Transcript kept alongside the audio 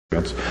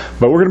But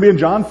we're going to be in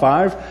John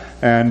 5,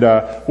 and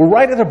we're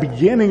right at the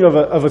beginning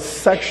of a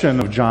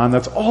section of John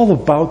that's all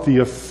about the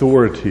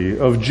authority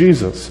of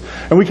Jesus.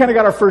 And we kind of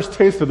got our first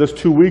taste of this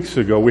 2 weeks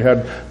ago. We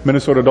had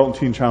Minnesota Adult and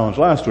Teen Challenge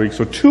last week,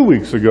 so 2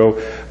 weeks ago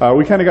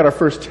we kind of got our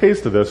first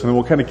taste of this, and then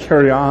we'll kind of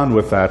carry on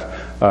with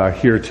that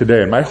here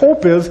today. And my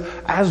hope is,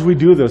 as we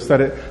do this,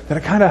 that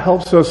it kind of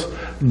helps us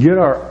get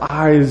our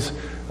eyes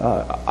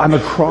on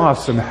the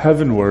cross and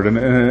heavenward, and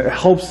it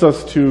helps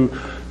us to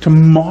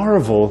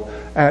marvel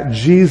at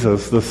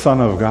Jesus, the Son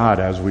of God,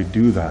 as we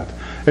do that.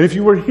 And if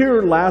you were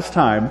here last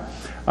time,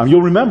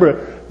 you'll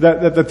remember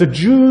that the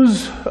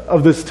Jews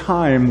of this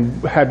time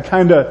had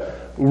kind of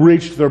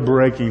reached their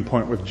breaking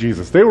point with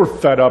Jesus. They were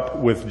fed up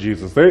with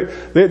Jesus.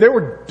 They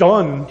were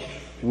done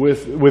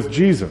with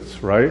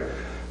Jesus, right?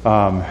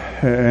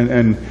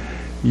 And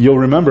you'll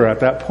remember at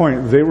that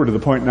point, they were to the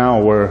point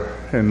now where,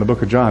 in the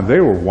book of John, they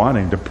were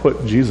wanting to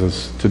put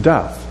Jesus to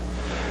death.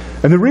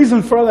 And the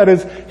reason for that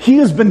is he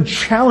has been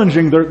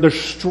challenging their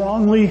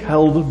strongly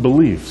held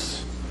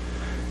beliefs.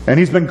 And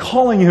he's been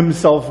calling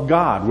himself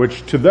God,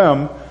 which to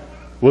them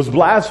was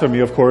blasphemy,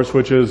 of course,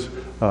 which is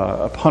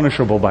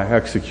punishable by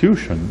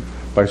execution,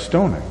 by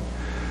stoning.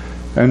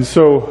 And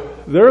so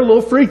they're a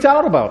little freaked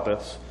out about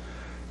this.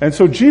 And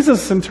so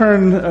Jesus, in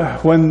turn,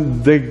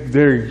 when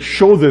they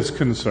show this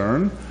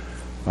concern,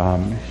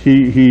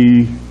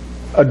 he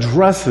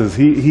addresses,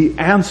 he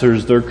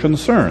answers their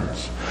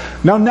concerns.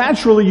 Now,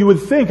 naturally, you would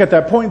think at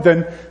that point,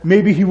 then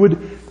maybe he would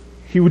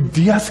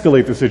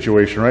de-escalate the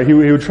situation, right? He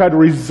would try to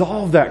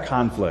resolve that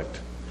conflict.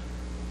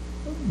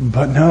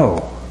 But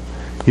no,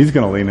 he's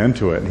going to lean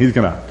into it, and he's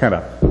going to kind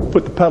of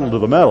put the pedal to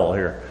the metal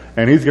here,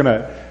 and he's going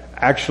to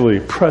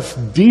actually press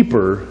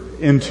deeper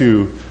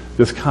into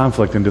this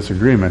conflict and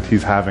disagreement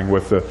he's having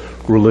with the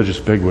religious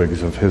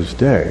bigwigs of his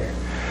day.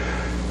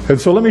 And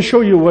so let me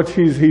show you what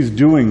he's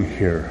doing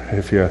here.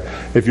 If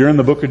you're in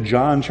the book of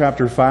John,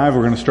 chapter 5,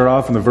 we're going to start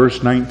off in the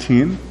verse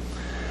 19.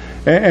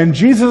 And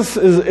Jesus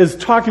is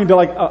talking to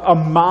like a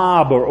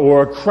mob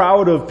or a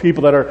crowd of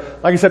people that are,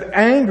 like I said,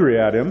 angry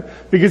at him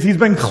because he's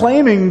been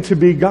claiming to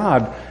be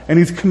God. And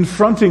he's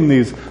confronting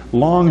these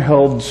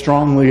long-held,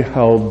 strongly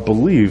held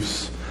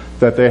beliefs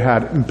that they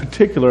had, in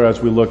particular, as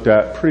we looked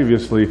at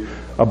previously,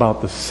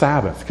 about the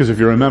Sabbath. Because if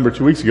you remember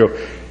 2 weeks ago,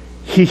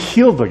 he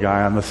healed the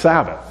guy on the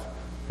Sabbath.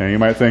 And you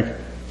might think,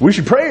 we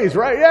should praise,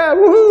 right? Yeah,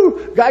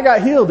 woohoo! Guy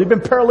got healed. He'd been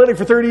paralytic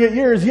for 38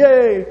 years.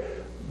 Yay!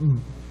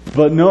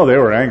 But no, they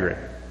were angry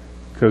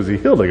because he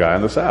healed a guy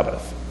on the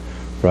Sabbath,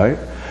 right?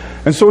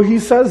 And so he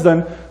says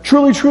then,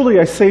 truly, truly,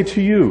 I say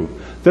to you,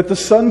 that the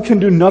Son can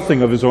do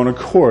nothing of his own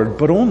accord,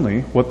 but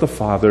only what the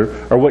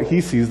Father, or what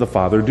he sees the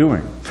Father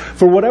doing.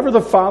 For whatever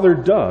the Father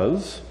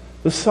does,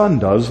 the Son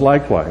does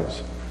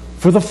likewise.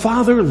 For the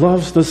Father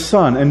loves the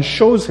Son and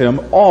shows him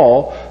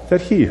all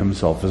that he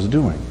himself is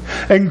doing.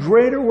 And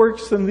greater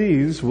works than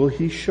these will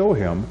he show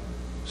him,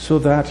 so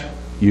that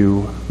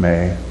you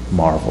may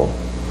marvel.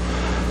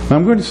 Now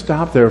I'm going to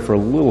stop there for a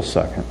little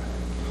second.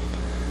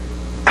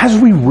 As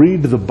we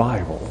read the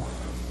Bible,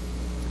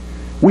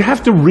 we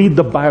have to read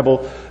the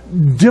Bible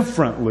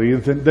differently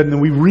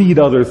than we read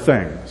other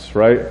things,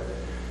 right?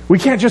 We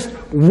can't just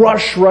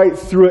rush right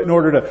through it in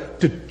order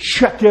to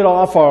check it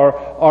off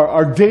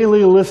our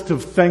daily list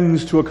of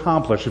things to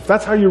accomplish. If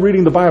that's how you're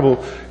reading the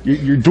Bible,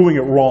 you're doing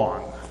it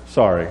wrong.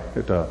 Sorry,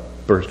 it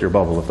burst your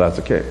bubble if that's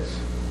the case.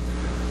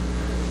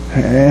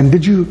 And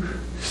did you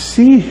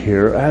see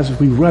here, as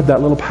we read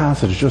that little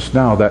passage just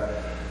now,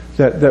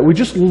 that we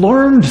just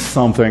learned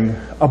something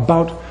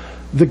about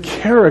the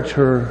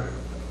character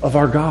of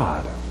our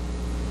God?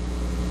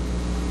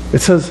 It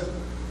says,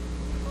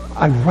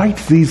 I write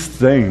these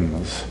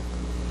things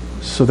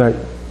so that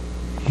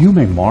you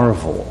may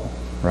marvel,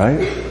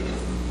 right?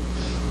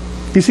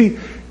 You see,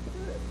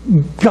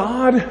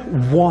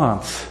 God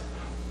wants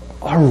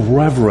our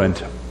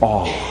reverent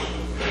awe.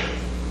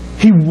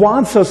 He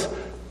wants us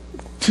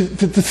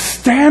to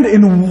stand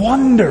in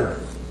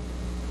wonder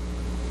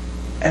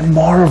and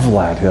marvel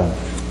at him.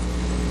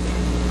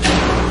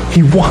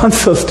 He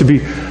wants us to be,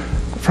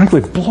 frankly,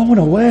 blown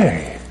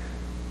away.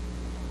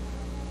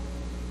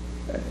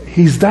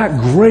 He's that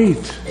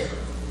great.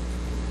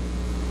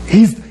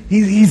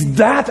 He's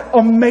that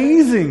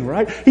amazing,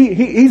 right?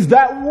 He's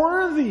that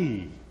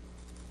worthy.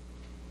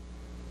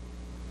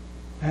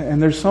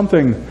 And there's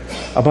something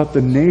about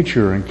the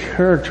nature and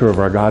character of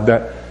our God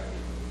that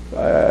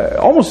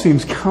almost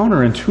seems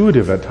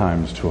counterintuitive at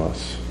times to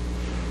us.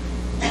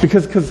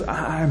 Because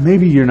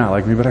maybe you're not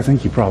like me, but I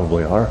think you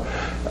probably are.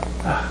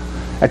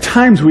 At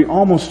times we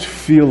almost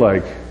feel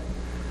like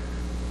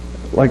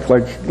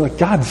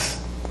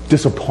God's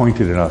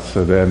disappointed in us,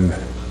 and then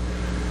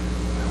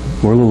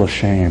we're a little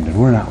ashamed, and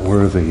we're not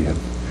worthy, and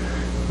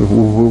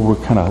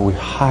we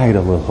hide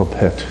a little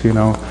bit, you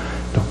know.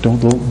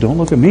 Don't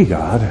look at me,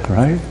 God,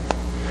 right?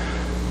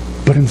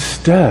 But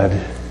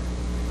instead,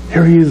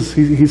 here he is.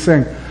 He's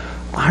saying,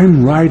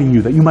 I'm writing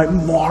you that you might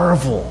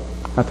marvel,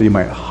 not that you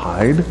might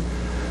hide,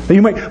 that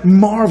you might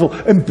marvel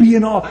and be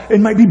in awe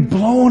and might be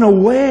blown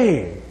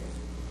away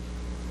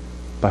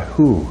by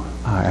who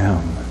I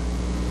am.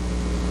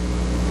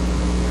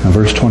 And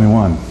verse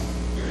 21.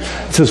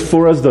 It says,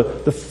 "For as the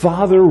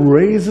Father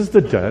raises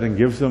the dead and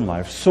gives them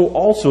life, so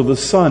also the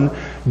Son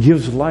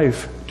gives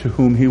life to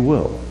whom He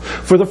will.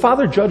 For the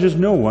Father judges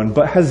no one,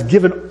 but has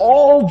given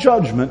all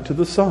judgment to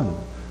the Son,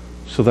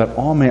 so that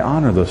all may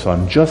honor the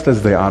Son, just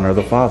as they honor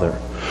the Father.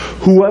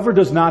 Whoever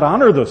does not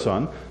honor the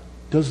Son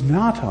does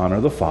not honor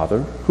the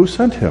Father who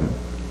sent Him.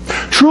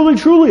 Truly,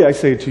 truly, I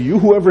say to you,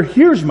 whoever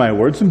hears my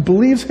words and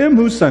believes Him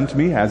who sent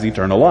me has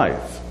eternal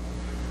life.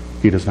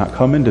 He does not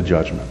come into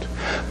judgment,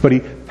 but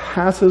he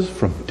passes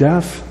from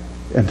death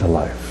into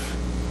life.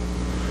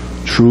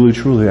 Truly,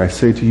 truly, I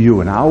say to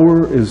you, an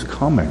hour is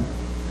coming,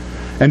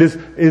 and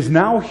is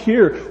now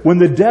here, when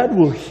the dead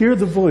will hear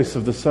the voice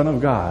of the Son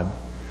of God,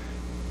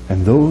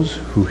 and those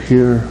who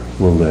hear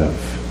will live.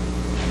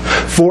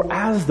 For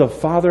as the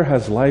Father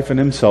has life in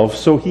Himself,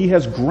 so He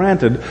has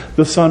granted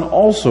the Son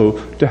also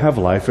to have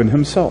life in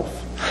Himself.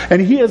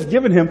 And He has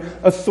given Him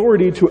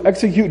authority to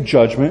execute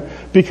judgment,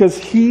 because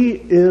He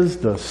is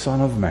the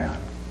Son of Man.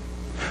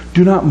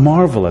 Do not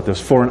marvel at this,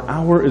 for an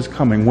hour is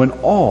coming when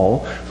all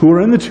who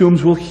are in the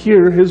tombs will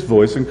hear His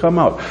voice and come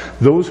out.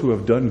 Those who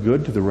have done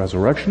good to the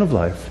resurrection of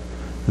life,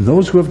 and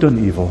those who have done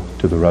evil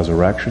to the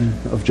resurrection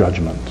of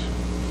judgment."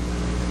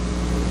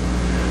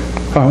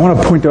 I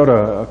want to point out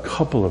a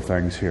couple of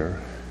things here.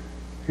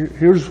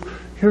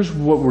 Here's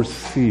what we're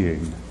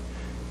seeing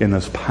in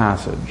this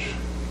passage.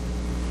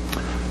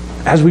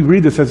 As we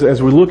read this,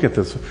 as we look at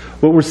this,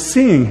 what we're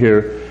seeing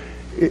here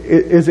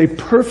is a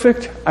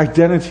perfect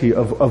identity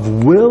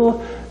of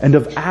will and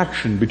of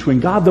action between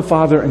God the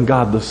Father and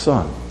God the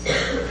Son.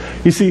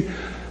 You see,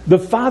 the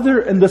Father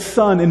and the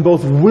Son in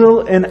both will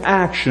and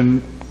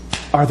action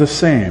are the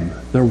same.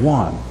 They're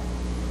one.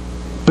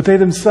 But they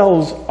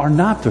themselves are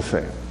not the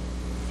same.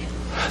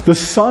 The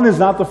Son is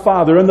not the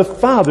Father, and the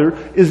Father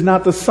is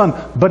not the Son.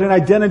 But in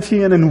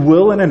identity and in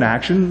will and in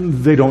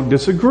action, they don't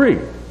disagree.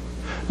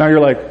 Now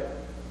you're like,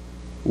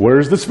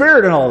 where's the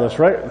Spirit in all this,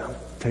 right?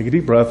 Take a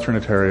deep breath,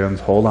 Trinitarians.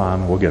 Hold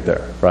on, we'll get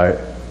there, right?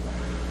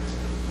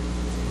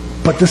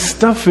 But this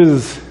stuff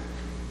it's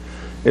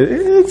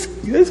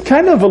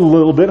kind of a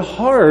little bit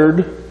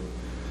hard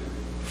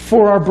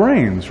for our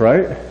brains,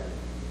 right?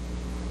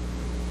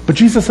 But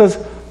Jesus says,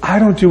 I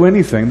don't do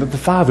anything that the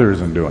Father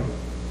isn't doing.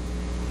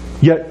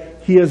 Yet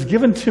He has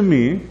given to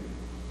me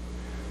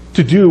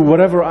to do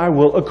whatever I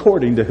will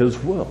according to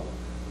His will.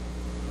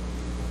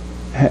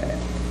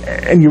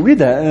 And you read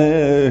that,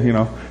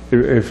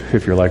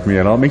 if you're like me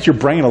at all, it makes your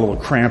brain a little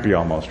crampy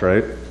almost,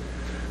 right?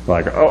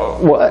 Like, oh,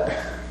 what?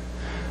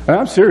 And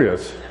I'm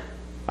serious.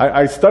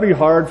 I study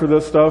hard for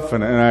this stuff,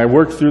 and I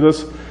worked through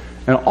this,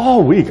 and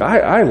all week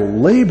I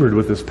labored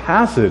with this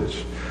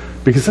passage,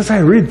 because as I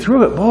read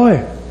through it,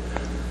 boy,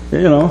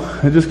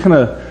 it just kind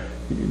of,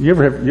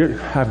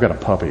 I've got a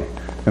puppy,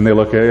 and they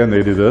look at you and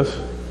they do this.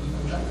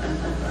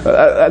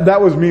 That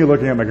was me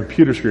looking at my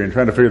computer screen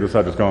trying to figure this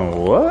out, just going,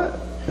 what?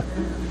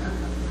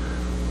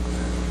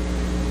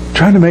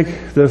 Trying to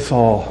make this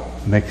all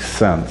make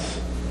sense.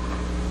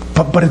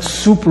 But it's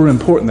super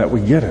important that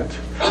we get it,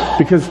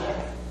 because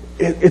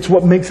it's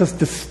what makes us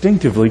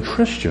distinctively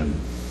Christian.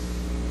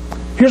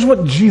 Here's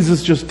what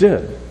Jesus just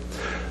did.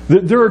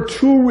 There are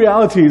two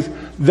realities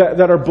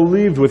that are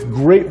believed with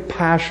great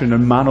passion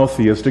in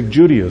monotheistic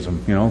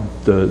Judaism,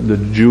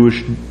 the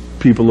Jewish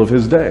people of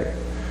His day.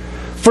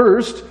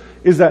 First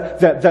is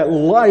that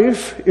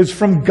life is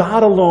from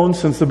God alone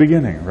since the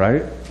beginning,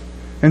 right?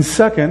 And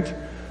second,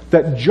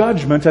 that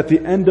judgment at the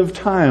end of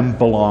time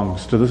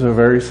belongs to this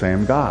very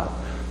same God.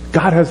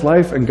 God has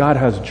life and God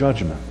has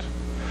judgment.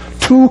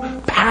 Two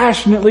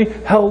passionately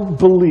held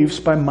beliefs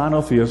by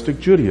monotheistic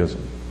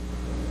Judaism.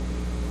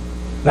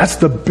 That's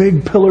the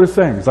big pillar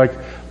things. Like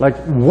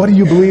what do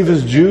you believe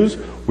as Jews?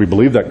 We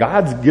believe that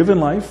God's given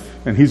life,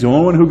 and He's the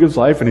only one who gives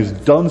life, and He's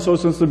done so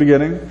since the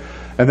beginning.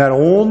 And that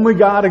only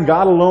God and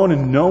God alone,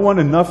 and no one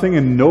and nothing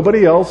and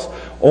nobody else,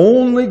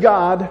 only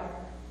God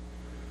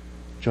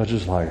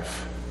judges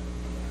life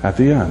at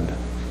the end.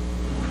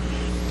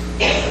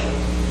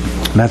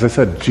 And as I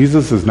said,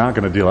 Jesus is not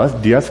going to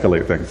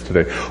de-escalate things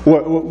today.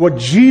 What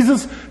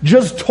Jesus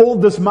just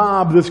told this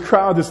mob, this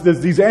crowd,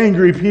 these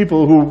angry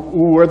people who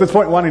were at this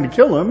point wanting to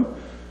kill Him,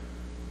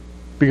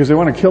 because they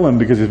want to kill Him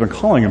because He's been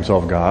calling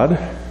Himself God,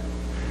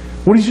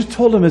 what He just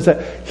told them is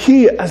that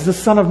He, as the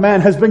Son of Man,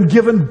 has been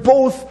given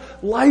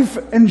both life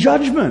and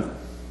judgment.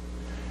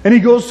 And He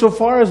goes so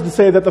far as to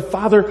say that the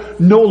Father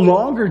no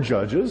longer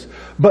judges,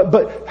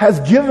 but has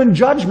given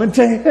judgment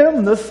to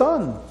Him, the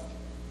Son.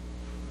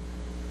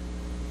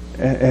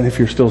 And if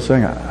you're still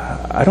saying,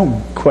 I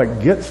don't quite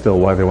get still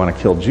why they want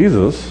to kill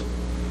Jesus.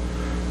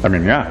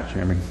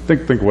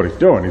 Think what He's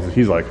doing.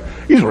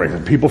 He's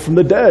raising people from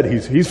the dead.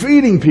 He's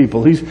feeding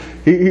people.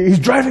 He's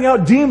driving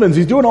out demons.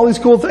 He's doing all these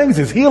cool things.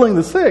 He's healing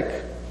the sick.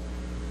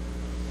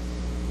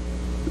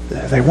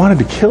 They wanted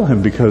to kill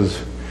Him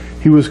because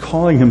He was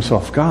calling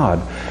Himself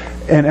God.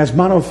 And as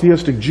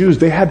monotheistic Jews,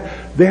 they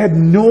had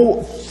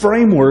no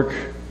framework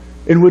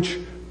in which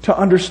to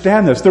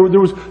understand this. There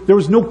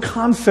was no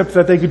concept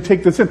that they could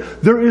take this in.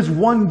 There is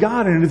one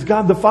God, and it is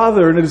God the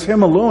Father, and it is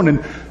Him alone,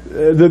 and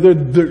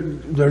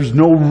there's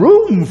no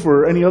room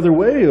for any other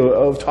way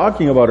of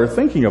talking about or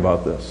thinking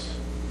about this.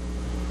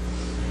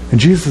 And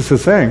Jesus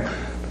is saying,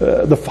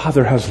 the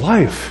Father has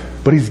life,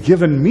 but He's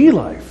given me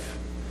life.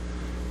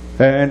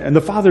 And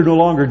the Father no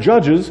longer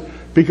judges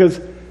because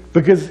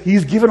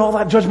He's given all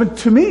that judgment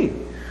to me.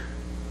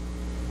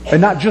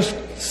 And not just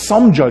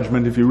some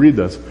judgment, if you read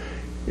this.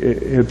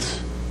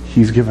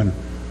 He's given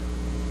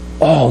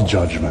all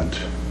judgment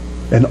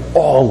and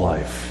all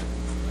life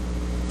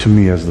to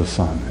me as the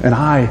Son. And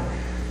I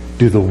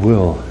do the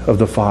will of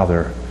the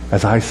Father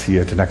as I see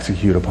it and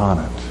execute upon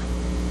it.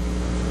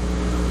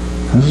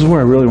 And this is where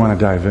I really want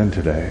to dive in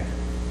today.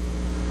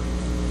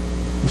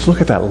 Let's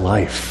look at that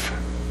life.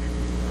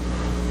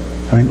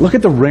 I mean, look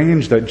at the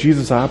range that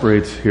Jesus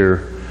operates here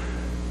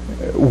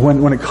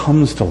when it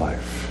comes to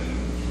life.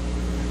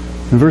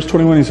 In verse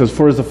 21 he says,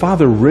 "For as the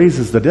Father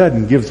raises the dead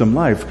and gives them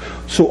life,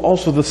 so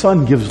also the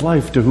Son gives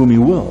life to whom He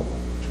will."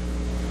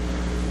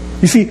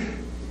 You see,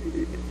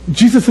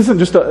 Jesus isn't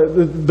just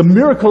the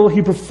miracle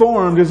He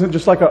performed isn't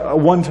just like a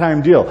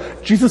one-time deal.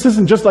 Jesus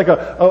isn't just like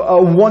a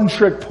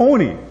one-trick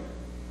pony.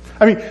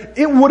 I mean,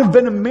 it would have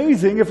been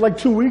amazing if, like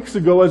 2 weeks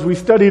ago as we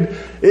studied,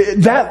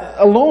 that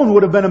alone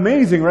would have been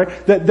amazing, right?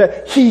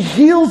 That He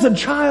heals a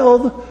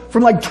child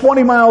from like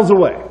 20 miles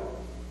away.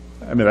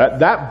 I mean,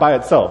 that by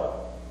itself,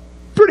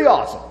 pretty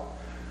awesome.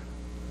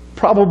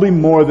 Probably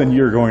more than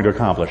you're going to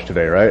accomplish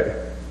today, right?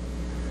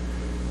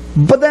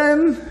 But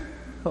then,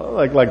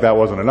 like that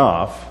wasn't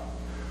enough,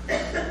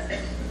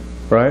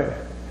 right?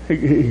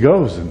 He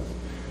goes and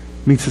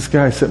meets this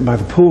guy sitting by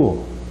the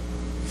pool.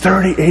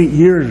 38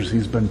 years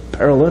he's been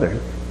paralytic.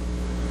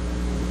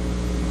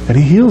 And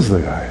He heals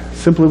the guy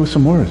simply with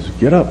some words.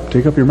 Get up,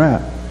 take up your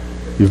mat.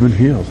 You've been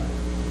healed.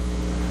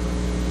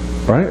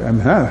 Right? I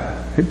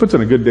mean, he puts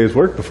in a good day's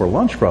work before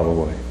lunch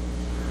probably.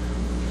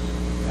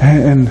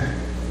 And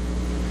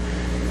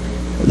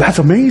that's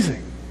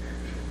amazing.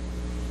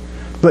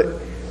 But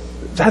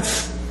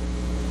that's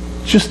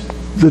just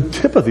the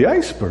tip of the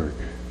iceberg.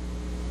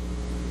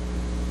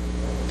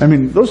 I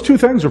mean, those two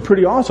things are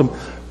pretty awesome.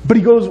 But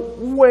He goes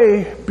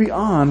way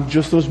beyond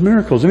just those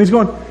miracles. And He's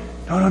going,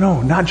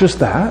 no, not just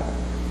that.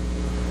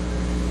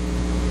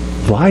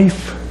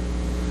 Life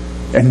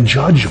and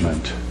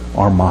judgment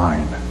are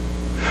mine.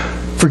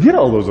 Forget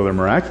all those other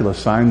miraculous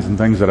signs and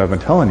things that I've been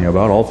telling you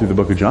about all through the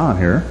book of John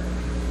here.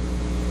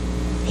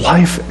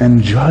 Life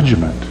and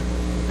judgment.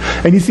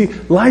 And you see,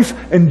 life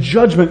and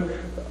judgment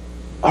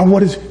are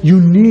what is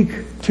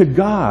unique to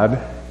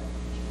God.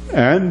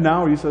 And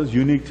now He says,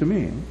 unique to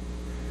me.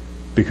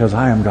 Because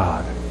I am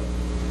God.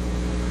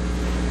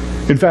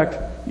 In fact,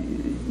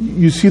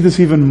 you see this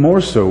even more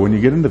so when you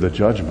get into the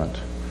judgment.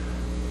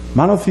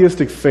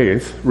 Monotheistic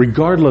faith,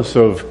 regardless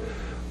of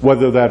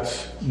whether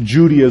that's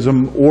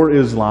Judaism or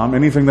Islam,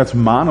 anything that's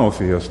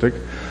monotheistic,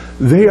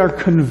 they are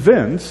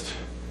convinced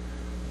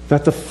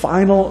that the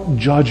final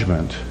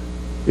judgment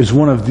is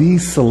one of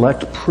these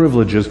select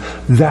privileges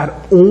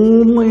that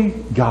only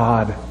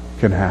God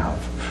can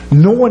have.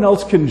 No one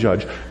else can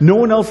judge. No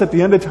one else at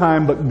the end of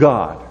time but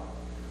God.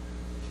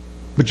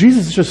 But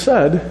Jesus just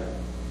said,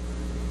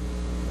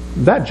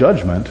 that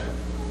judgment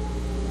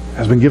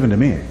has been given to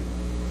me.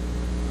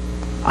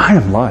 I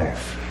am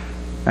life,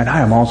 and I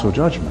am also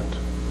judgment.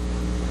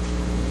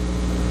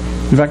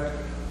 In fact,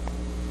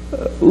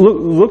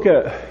 look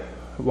at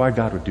why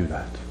God would do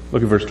that.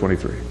 Look at verse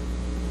 23.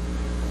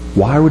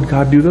 Why would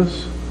God do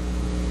this?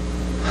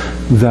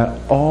 That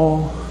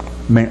all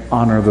may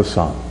honor the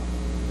Son,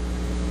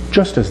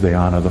 just as they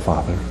honor the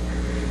Father.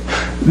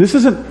 This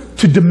isn't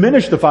to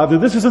diminish the Father.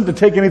 This isn't to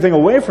take anything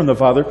away from the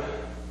Father.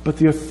 But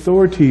the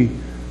authority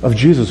of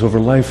Jesus over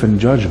life and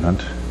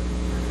judgment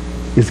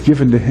is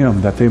given to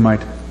Him that they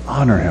might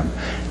honor Him.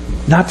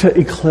 Not to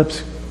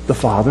eclipse the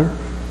Father,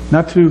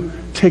 not to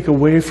take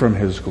away from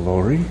His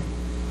glory,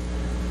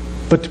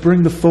 but to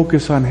bring the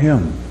focus on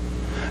Him.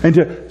 And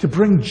to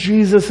bring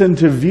Jesus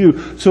into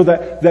view so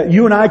that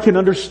you and I can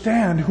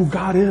understand who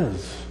God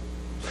is.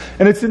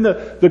 And it's in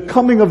the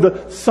coming of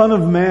the Son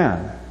of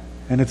Man,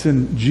 and it's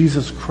in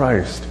Jesus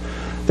Christ,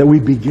 that we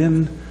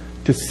begin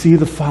to see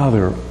the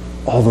Father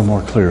all the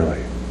more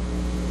clearly.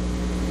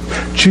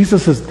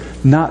 Jesus is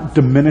not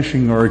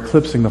diminishing or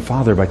eclipsing the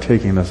Father by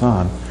taking this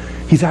on.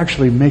 He's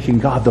actually making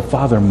God the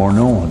Father more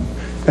known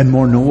and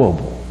more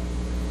knowable.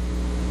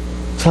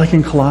 It's like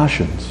in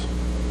Colossians.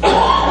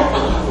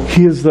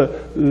 He is the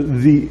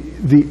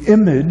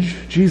image,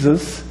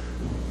 Jesus,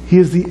 He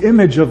is the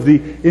image of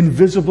the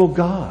invisible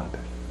God,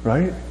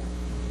 right?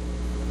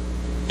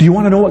 Do you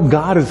want to know what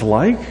God is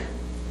like?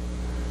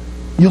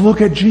 You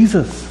look at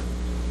Jesus.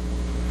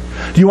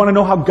 Do you want to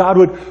know how God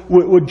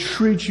would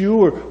treat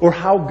you, or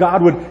how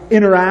God would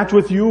interact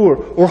with you,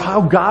 or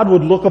how God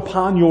would look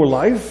upon your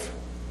life?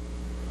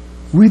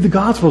 Read the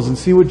Gospels and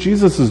see what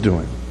Jesus is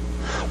doing.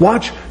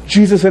 Watch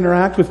Jesus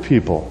interact with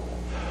people.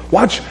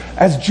 Watch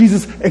as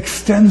Jesus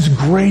extends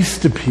grace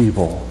to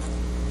people.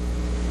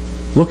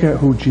 Look at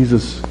who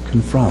Jesus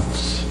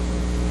confronts.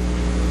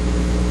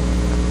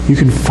 You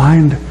can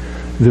find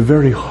the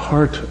very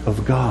heart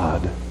of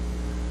God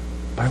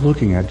by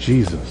looking at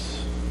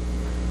Jesus.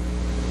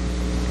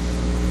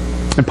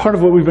 And part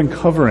of what we've been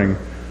covering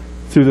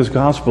through this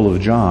Gospel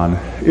of John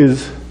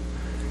is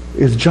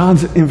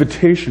John's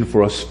invitation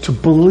for us to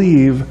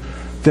believe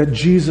that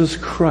Jesus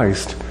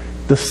Christ,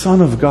 the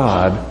Son of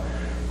God,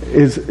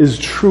 is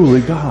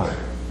truly God.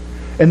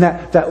 And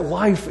that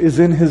life is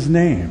in His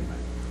name.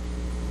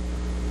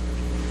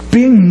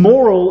 Being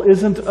moral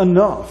isn't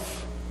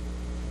enough.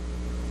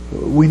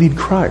 We need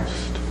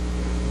Christ.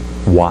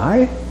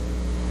 Why?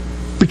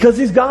 Because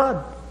He's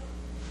God.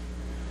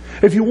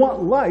 If you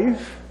want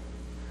life,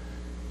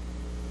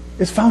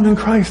 it's found in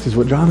Christ, is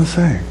what John is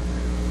saying.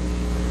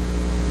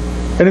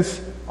 And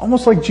it's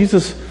almost like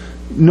Jesus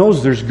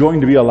knows there's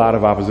going to be a lot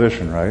of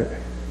opposition, right?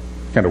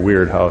 Kind of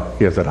weird how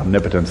He has that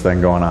omnipotence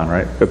thing going on,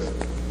 right? It's,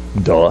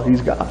 duh,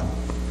 He's God.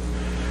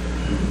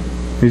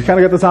 He's kind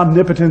of got this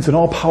omnipotence and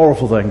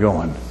all-powerful thing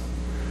going.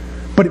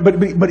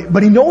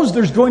 But He knows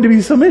there's going to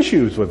be some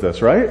issues with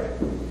this, right?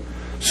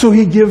 So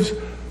He gives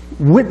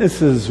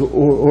witnesses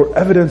or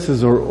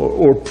evidences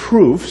or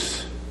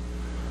proofs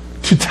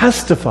to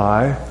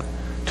testify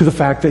to the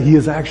fact that He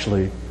is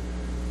actually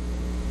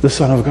the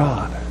Son of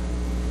God.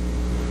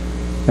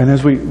 And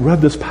as we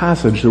read this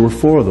passage, there were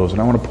 4 of those,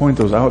 and I want to point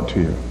those out to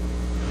you.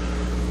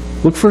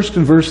 Look first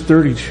in verse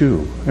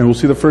 32, and we'll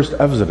see the first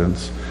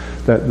evidence,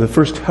 that the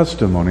first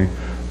testimony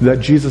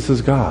that Jesus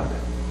is God.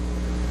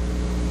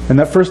 And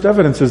that first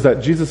evidence is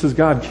that Jesus is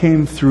God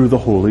came through the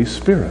Holy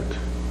Spirit.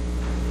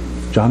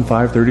 John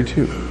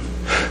 5:32.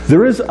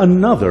 There is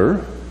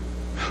another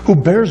who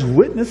bears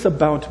witness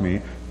about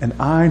me, and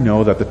I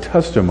know that the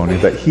testimony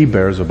that he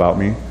bears about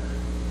me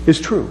is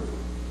true.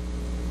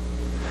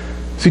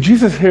 See,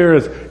 Jesus here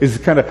is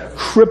kind of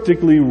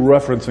cryptically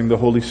referencing the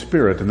Holy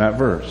Spirit in that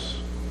verse.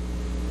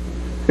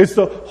 It's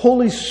the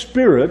Holy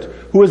Spirit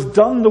who has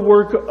done the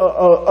work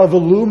of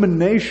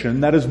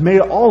illumination that has made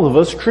all of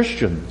us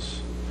Christians.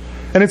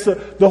 And it's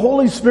the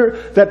Holy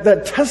Spirit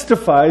that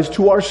testifies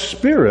to our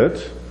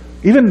spirit,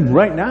 even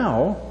right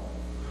now,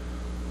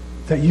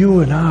 that you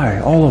and I,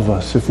 all of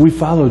us, if we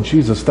follow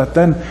Jesus, that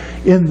then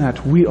in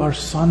that we are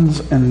sons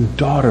and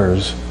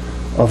daughters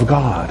of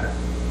God.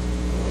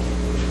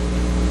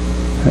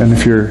 And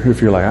if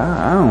you're like,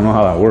 I don't know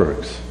how that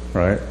works,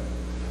 right?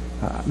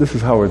 This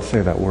is how I would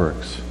say that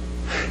works.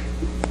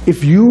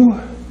 If you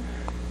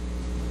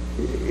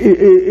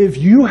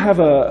have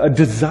a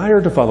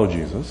desire to follow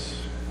Jesus,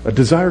 a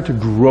desire to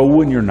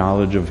grow in your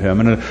knowledge of Him,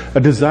 and a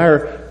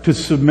desire to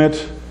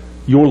submit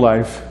your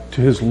life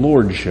to His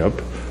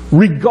Lordship,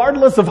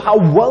 regardless of how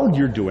well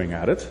you're doing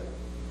at it,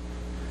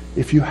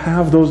 if you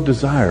have those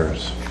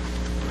desires,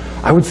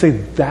 I would say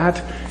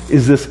that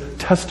is this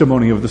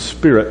testimony of the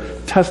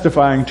Spirit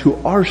testifying to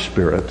our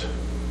spirit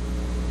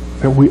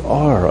that we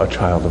are a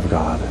child of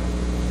God.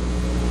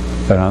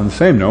 And on the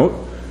same note,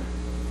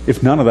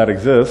 if none of that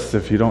exists,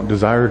 if you don't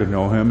desire to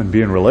know Him and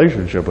be in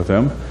relationship with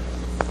Him,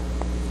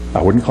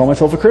 I wouldn't call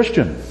myself a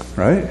Christian,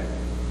 right?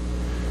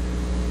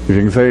 If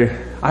you can say,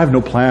 I have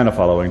no plan of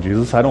following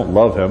Jesus, I don't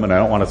love Him and I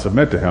don't want to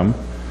submit to Him,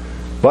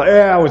 but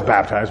I was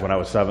baptized when I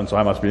was 7, so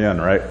I must be in,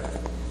 right?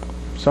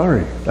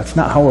 Sorry, that's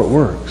not how it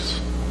works.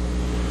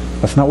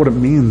 That's not what it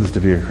means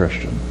to be a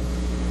Christian.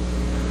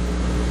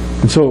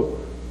 And so,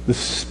 the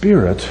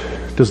Spirit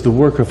does the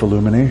work of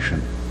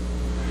illumination.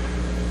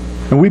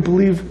 And we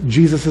believe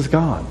Jesus is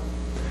God.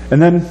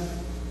 And then,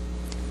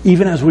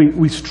 even as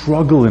we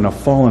struggle in a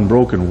fallen,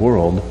 broken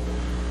world,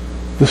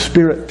 the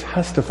Spirit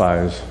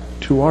testifies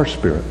to our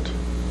spirit,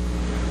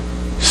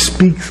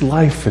 speaks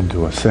life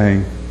into us,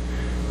 saying,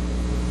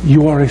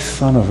 you are a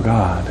son of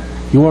God.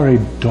 You are a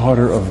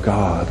daughter of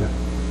God.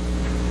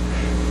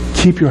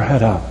 Keep your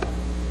head up.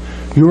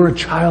 You are a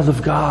child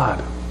of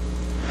God.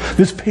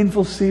 This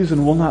painful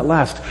season will not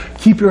last.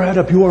 Keep your head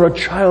up. You are a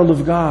child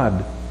of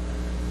God.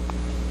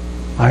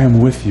 I am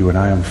with you and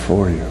I am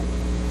for you.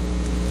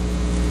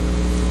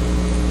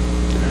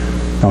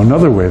 Now,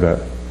 another way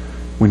that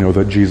we know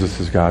that Jesus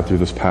is God through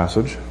this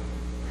passage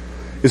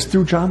is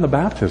through John the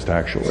Baptist,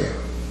 actually.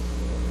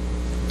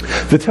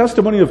 The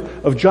testimony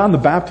of John the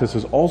Baptist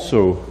is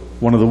also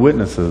one of the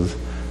witnesses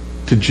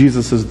to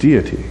Jesus'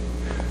 deity.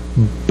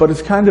 But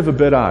it's kind of a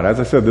bit odd. As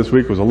I said, this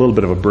week was a little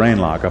bit of a brain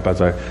lock-up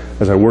as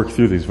I worked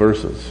through these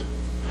verses.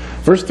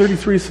 Verse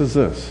 33 says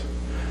this,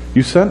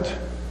 you sent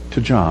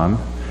to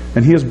John,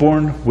 and he has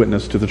borne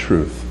witness to the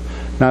truth.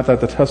 Not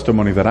that the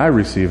testimony that I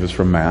receive is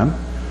from man,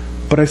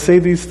 but I say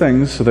these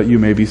things so that you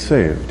may be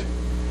saved.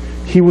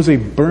 He was a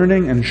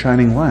burning and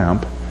shining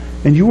lamp,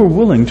 and you were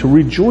willing to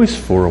rejoice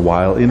for a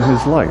while in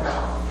his light.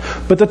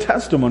 But the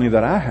testimony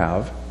that I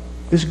have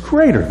is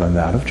greater than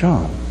that of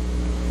John.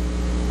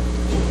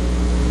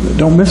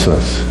 Don't miss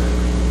us.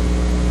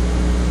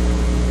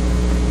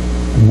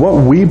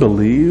 What we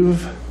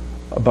believe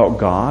about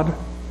God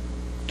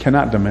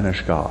cannot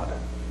diminish God.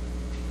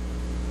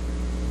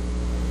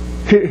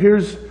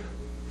 Here's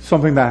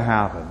something that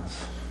happens.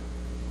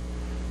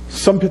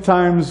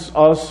 Sometimes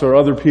us or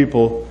other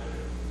people,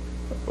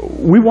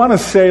 we want to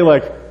say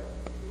like,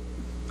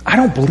 I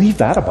don't believe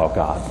that about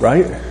God,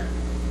 right?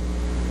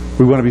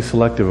 We want to be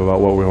selective about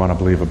what we want to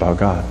believe about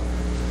God.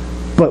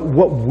 But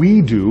what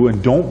we do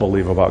and don't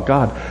believe about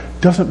God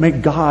doesn't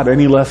make God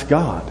any less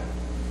God.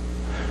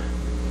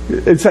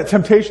 It's that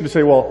temptation to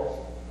say,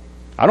 well,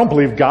 I don't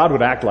believe God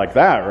would act like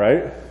that,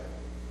 right?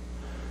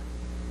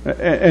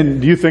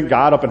 And do you think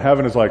God up in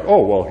heaven is like,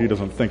 oh, well, he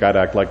doesn't think I'd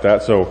act like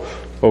that, so,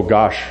 oh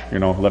gosh,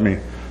 let me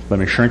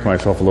shrink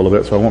myself a little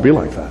bit so I won't be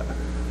like that.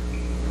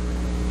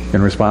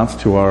 In response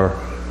to our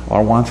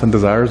wants and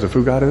desires of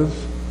who God is?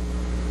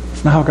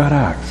 It's not how God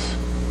acts.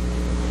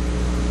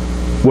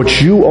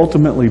 What you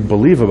ultimately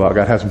believe about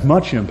God has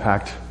much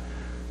impact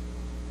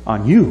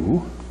on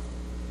you,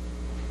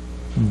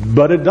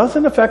 but it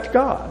doesn't affect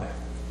God.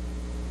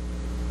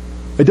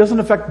 It doesn't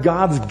affect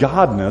God's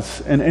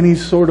godness in any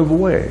sort of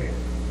way.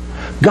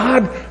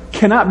 God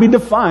cannot be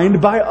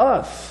defined by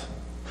us.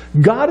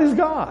 God is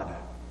God.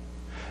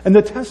 And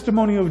the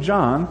testimony of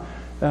John,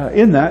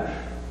 in that,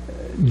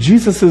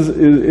 Jesus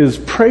is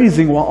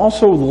praising while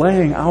also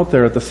laying out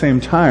there at the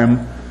same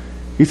time.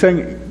 He's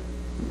saying,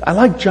 I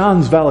like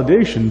John's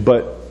validation,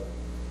 but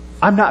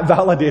I'm not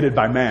validated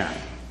by man.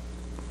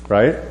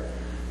 Right?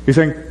 He's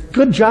saying,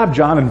 good job,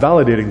 John, in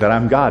validating that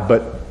I'm God,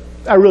 but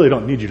I really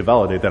don't need you to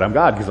validate that I'm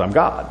God because I'm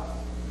God.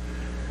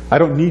 I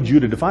don't need you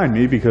to define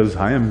me because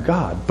I am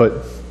God,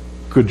 but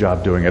good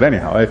job doing it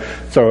anyhow.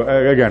 So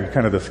again,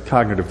 kind of this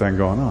cognitive thing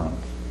going on.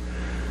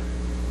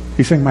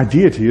 He's saying my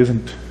deity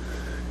isn't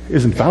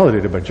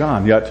validated by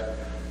John, yet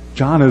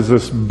John is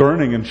this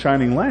burning and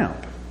shining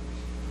lamp.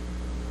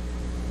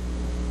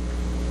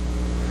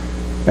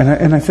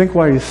 And I think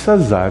why he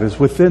says that is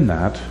within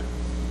that,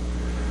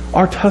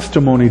 our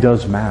testimony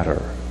does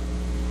matter.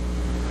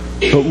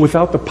 But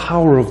without the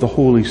power of the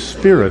Holy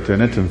Spirit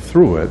in it and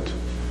through it,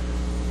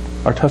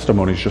 our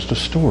testimony is just a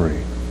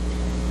story.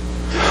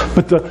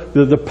 But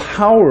the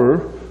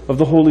power of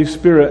the Holy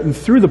Spirit, and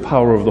through the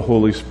power of the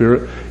Holy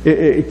Spirit,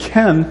 it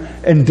can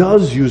and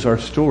does use our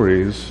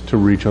stories to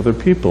reach other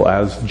people,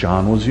 as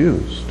John was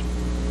used.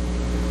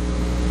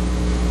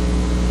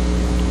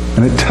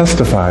 And it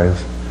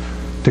testifies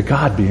to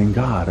God being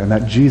God, and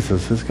that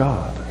Jesus is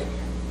God.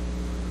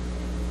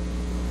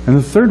 And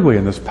the third way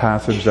in this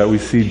passage that we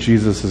see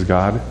Jesus as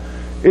God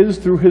is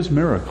through his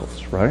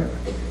miracles, right?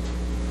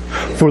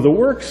 For the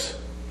works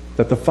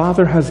that the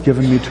Father has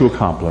given me to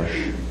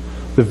accomplish,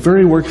 the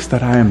very works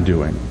that I am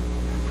doing,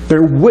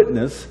 bear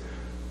witness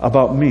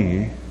about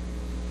me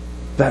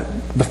that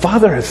the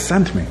Father has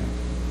sent me.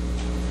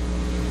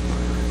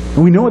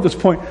 And we know at this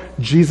point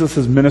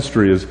Jesus'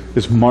 ministry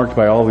is marked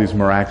by all these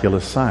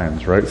miraculous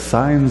signs, right?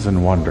 Signs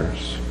and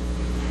wonders.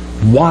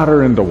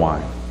 Water into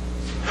wine.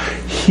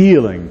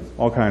 Healing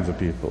all kinds of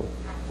people.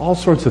 All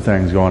sorts of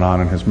things going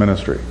on in his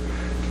ministry.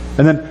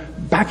 And then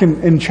back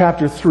in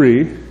chapter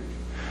 3,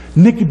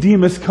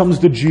 Nicodemus comes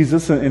to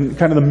Jesus in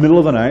kind of the middle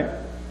of the night.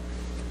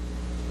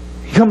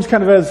 He comes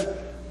kind of as,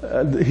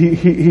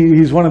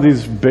 he's one of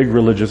these big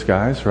religious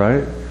guys,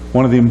 right?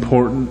 One of the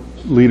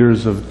important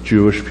leaders of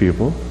Jewish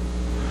people.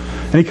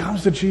 And he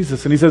comes to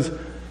Jesus and he says,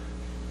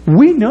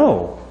 we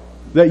know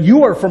that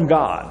you are from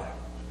God.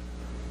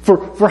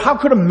 For how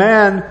could a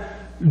man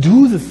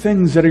do the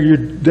things that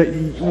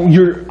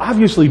you're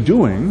obviously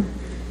doing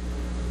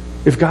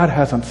if God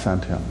hasn't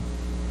sent him?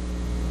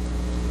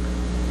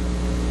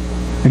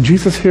 And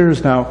Jesus here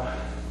is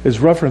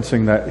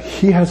referencing that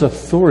he has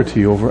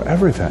authority over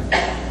everything.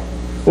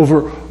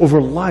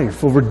 Over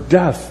life, over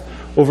death,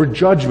 over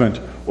judgment,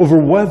 over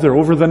weather,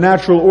 over the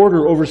natural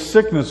order, over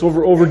sickness,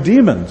 over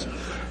demons.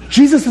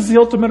 Jesus is the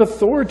ultimate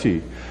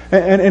authority.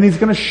 And he's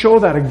going to show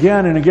that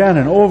again and again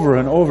and over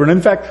and over. And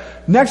in fact,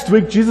 next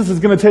week, Jesus is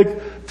going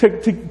to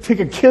take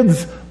a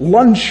kid's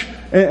lunch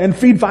and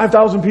feed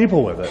 5,000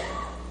 people with it.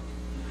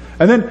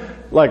 And then,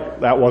 like,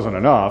 that wasn't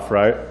enough,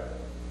 right?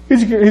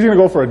 He's going to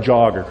go for a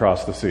jog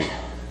across the sea.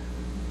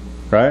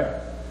 Right?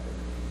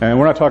 And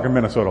we're not talking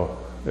Minnesota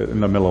in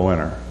the middle of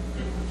winter.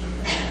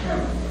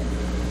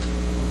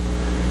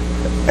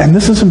 And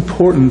this is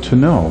important to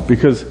know,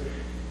 because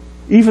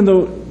even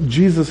though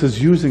Jesus is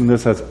using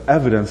this as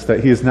evidence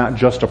that he is not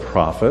just a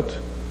prophet,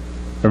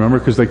 remember,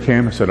 because they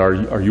came and said,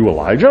 are you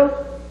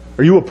Elijah?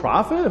 Are you a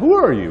prophet? Who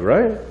are you,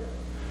 right?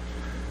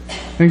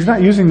 And he's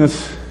not using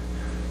this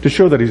to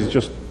show that he's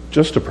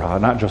just a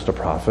prophet, not just a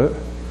prophet,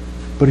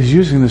 but he's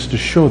using this to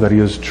show that he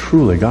is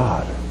truly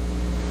God.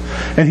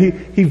 And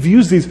he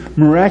views these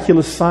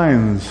miraculous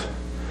signs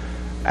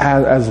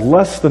as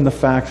less than the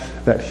fact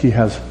that he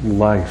has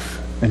life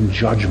and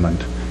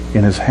judgment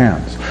in his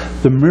hands.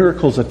 The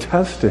miracles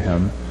attest to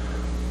him,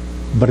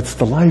 but it's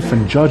the life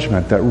and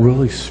judgment that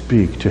really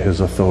speak to his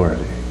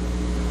authority.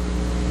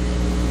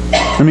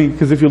 I mean,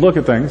 because if you look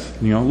at things,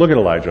 look at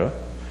Elijah,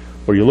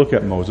 or you look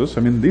at Moses,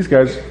 I mean, these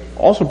guys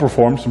also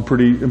performed some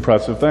pretty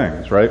impressive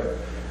things, right?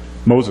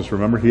 Moses,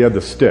 remember, he had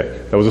the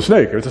stick. That was a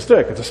snake. It's a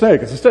stick. It's a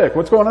snake. It's a stick.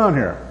 What's going on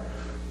here?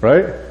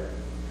 Right?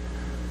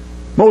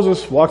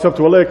 Moses walks up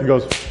to a lake and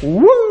goes,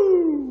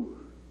 woo!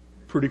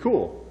 Pretty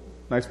cool.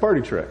 Nice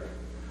party trick.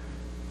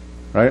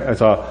 right? I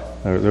saw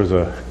there's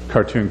a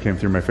cartoon came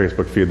through my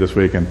Facebook feed this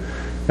week, and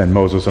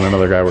Moses and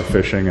another guy were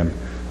fishing, and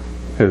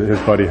his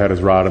buddy had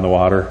his rod in the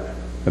water,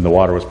 and the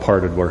water was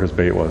parted where his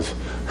bait was.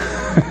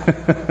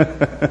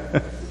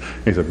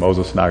 He said,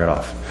 "Moses, knock it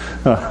off."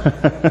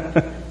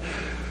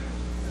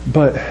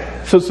 But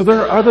so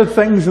there are other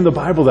things in the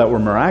Bible that were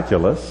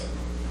miraculous,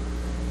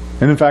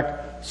 and in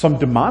fact, some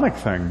demonic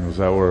things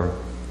that were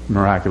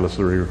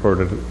miraculously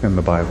recorded in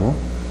the Bible.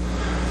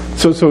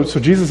 So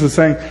Jesus is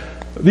saying,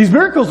 these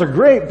miracles are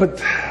great,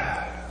 but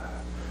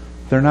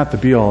they're not the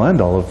be-all,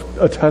 end-all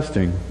of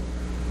attesting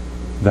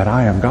that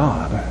I am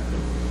God.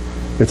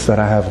 It's that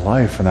I have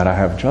life and that I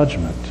have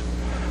judgment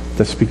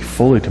that speak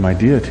fully to my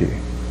deity.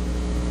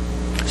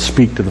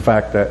 Speak to the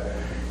fact that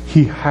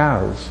He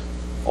has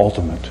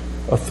ultimate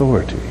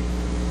authority.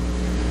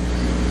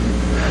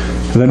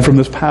 And then from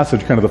this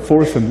passage, kind of the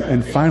fourth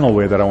and final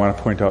way that I want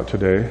to point out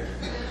today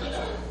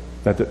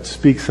that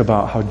speaks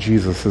about how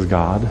Jesus is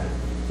God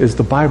is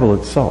the Bible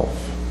itself.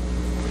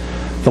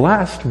 The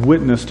last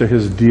witness to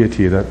His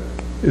deity that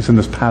is in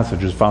this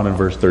passage is found in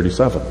verse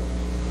 37.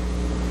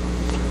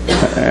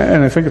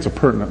 And I think it's a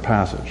pertinent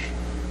passage.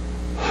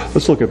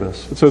 Let's look at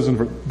this. It says in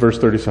verse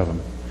 37,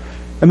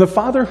 "And the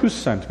Father who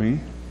sent me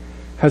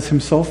has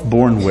Himself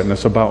borne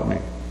witness about me.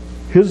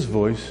 His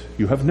voice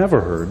you have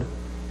never heard,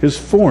 His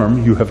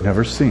form you have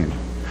never seen.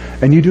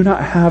 And you do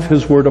not have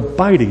His word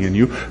abiding in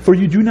you, for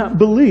you do not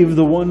believe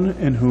the one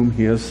in whom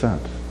He has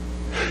sent.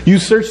 You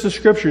search the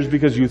Scriptures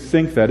because you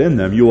think that in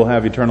them you will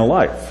have eternal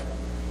life.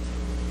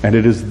 And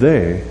it is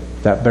they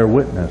that bear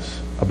witness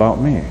about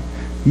me.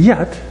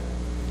 Yet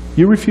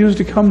you refuse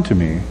to come to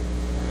me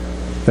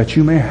that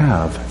you may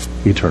have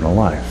eternal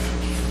life."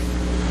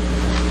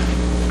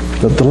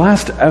 The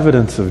last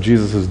evidence of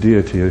Jesus'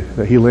 deity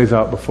that He lays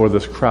out before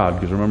this crowd,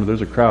 because remember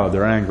there's a crowd,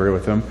 they're angry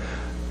with Him,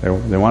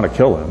 they want to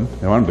kill Him,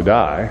 they want Him to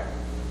die.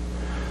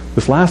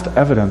 This last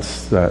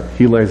evidence that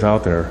He lays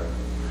out there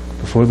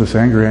before this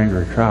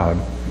angry crowd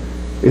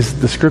is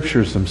the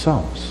Scriptures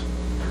themselves.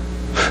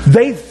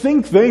 They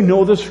think they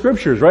know the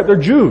Scriptures, right? They're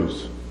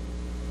Jews.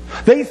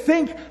 They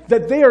think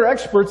that they are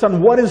experts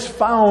on what is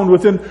found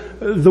within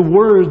the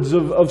words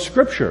of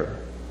Scripture.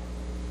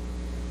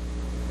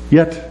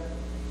 Yet,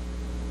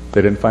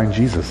 they didn't find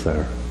Jesus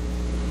there.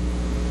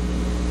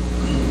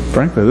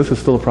 Frankly, this is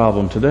still a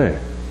problem today.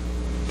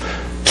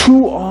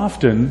 Too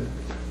often,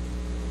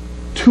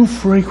 too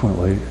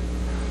frequently,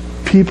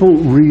 people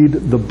read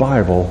the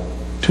Bible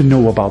to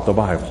know about the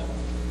Bible.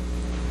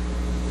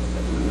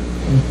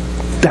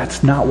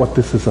 That's not what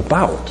this is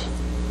about.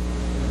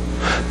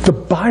 The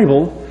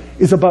Bible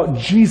is about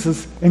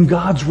Jesus and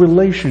God's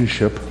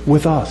relationship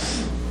with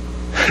us.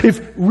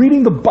 If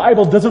reading the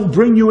Bible doesn't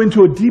bring you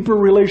into a deeper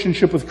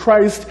relationship with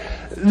Christ,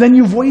 then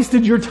you've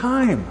wasted your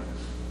time.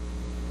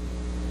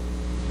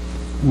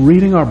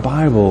 Reading our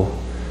Bible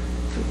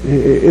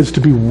is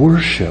to be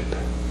worship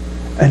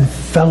and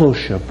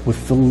fellowship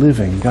with the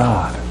living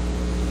God.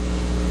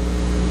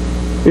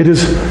 It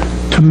is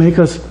to make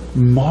us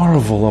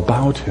marvel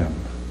about Him,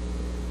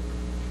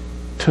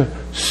 to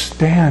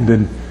stand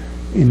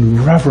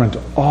in reverent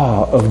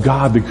awe of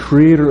God, the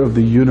creator of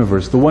the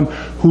universe, the one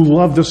who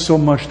loved us so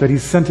much that He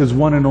sent His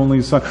one and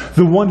only Son,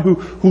 the one who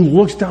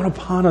looks down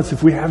upon us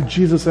if we have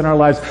Jesus in our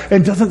lives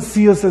and doesn't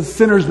see us as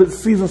sinners but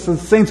sees us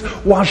as saints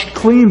washed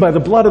clean by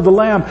the blood of the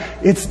Lamb.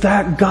 It's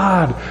that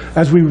God,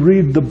 as we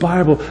read the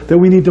Bible, that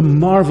we need to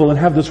marvel and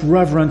have this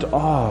reverent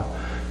awe,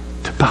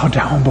 to bow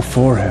down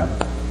before Him.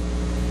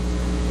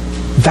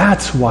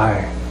 That's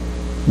why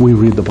we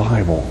read the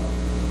Bible.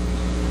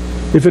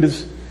 If it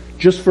is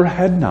just for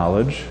head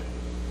knowledge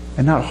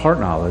and not heart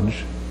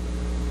knowledge,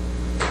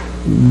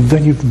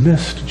 then you've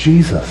missed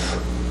Jesus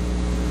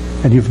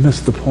and you've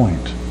missed the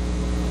point.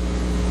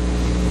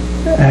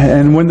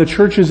 And when the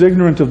church is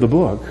ignorant of the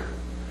book,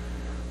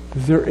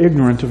 they're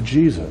ignorant of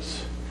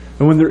Jesus.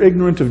 And when they're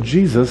ignorant of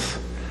Jesus,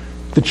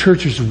 the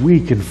church is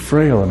weak and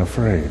frail and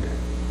afraid.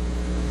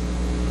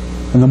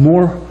 And the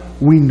more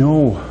we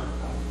know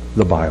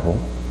the Bible,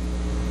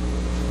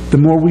 the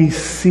more we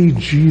see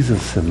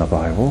Jesus in the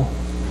Bible,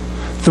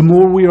 the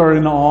more we are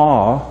in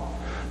awe,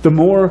 the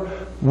more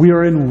we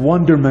are in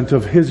wonderment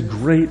of His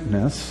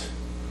greatness,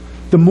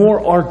 the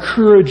more our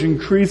courage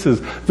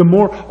increases, the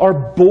more our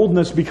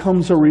boldness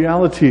becomes a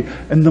reality,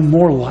 and the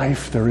more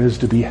life there is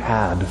to be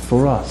had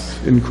for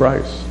us in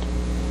Christ.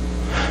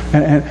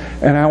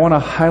 And I want to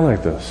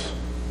highlight this,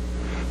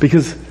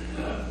 because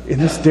in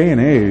this day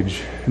and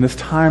age, in this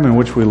time in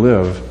which we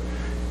live,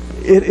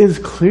 it is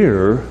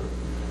clear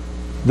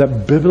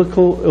that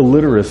biblical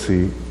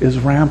illiteracy is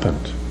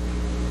rampant.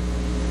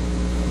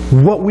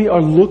 What we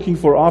are looking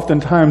for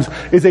oftentimes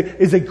is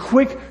a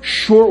quick,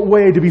 short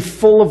way to be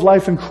full of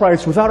life in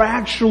Christ without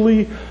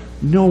actually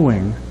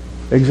knowing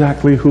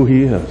exactly who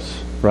He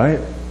is, right?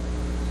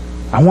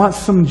 I want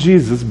some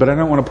Jesus, but I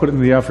don't want to put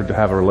in the effort to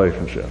have a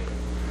relationship,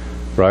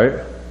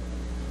 right?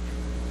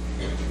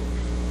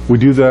 We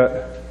do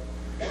that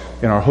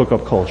in our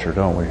hookup culture,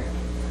 don't we?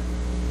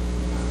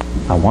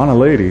 I want a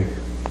lady,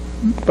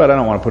 but I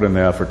don't want to put in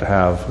the effort to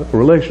have a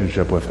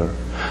relationship with her.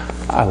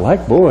 I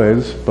like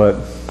boys, but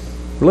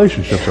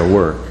relationships are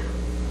work.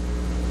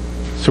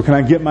 So can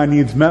I get my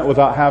needs met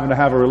without having to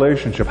have a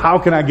relationship? How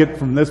can I get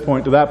from this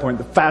point to that point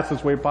the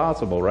fastest way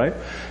possible, right?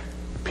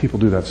 People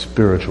do that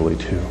spiritually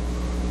too.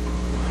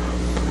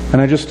 And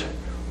I just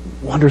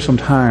wonder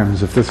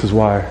sometimes if this is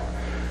why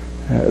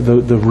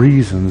the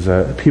reasons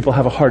that people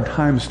have a hard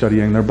time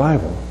studying their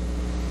Bible.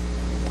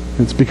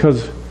 It's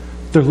because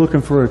they're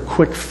looking for a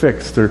quick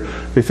fix.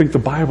 They think the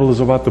Bible is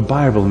about the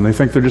Bible, and they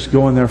think they're just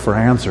going there for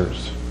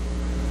answers.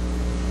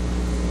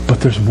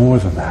 But there's more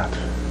than that.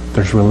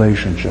 There's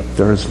relationship.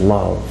 There is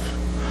love.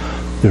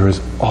 There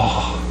is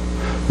awe.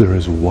 There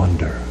is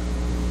wonder.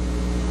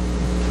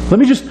 Let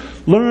me just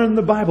learn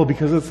the Bible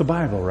because it's the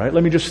Bible, right?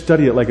 Let me just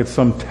study it like it's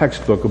some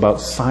textbook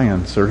about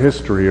science or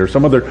history or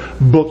some other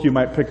book you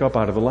might pick up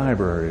out of the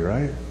library,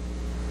 right?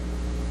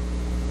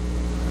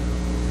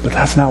 But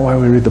that's not why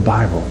we read the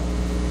Bible.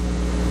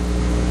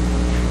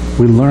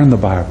 We learn the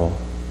Bible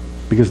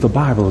because the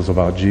Bible is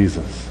about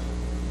Jesus.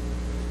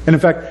 And in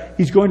fact,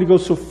 he's going to go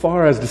so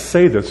far as to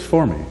say this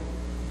for me.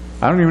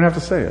 I don't even have to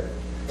say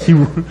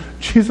it.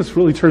 Jesus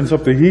really turns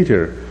up the heat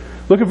here.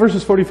 Look at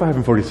verses 45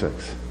 and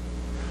 46.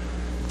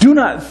 Do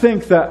not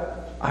think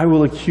that I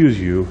will accuse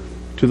you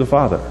to the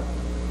Father.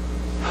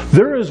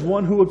 There is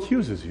one who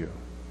accuses you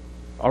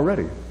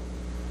already.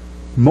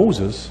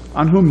 Moses,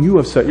 on whom you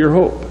have set your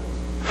hope.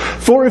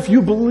 For if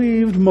you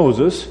believed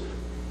Moses,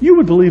 you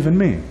would believe in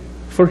me,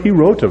 for he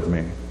wrote of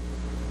me.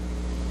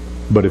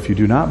 But if you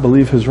do not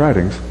believe his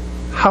writings,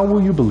 how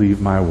will you believe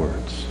my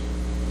words?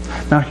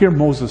 Now here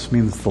Moses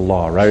means the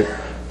law, right?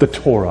 The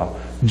Torah.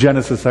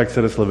 Genesis,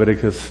 Exodus,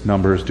 Leviticus,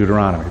 Numbers,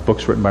 Deuteronomy.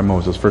 Books written by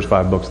Moses, first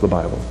 5 books of the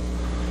Bible.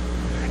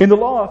 In the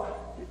law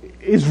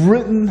is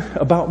written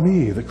about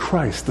me, the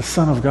Christ, the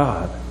Son of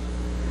God.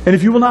 And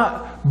if you will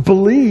not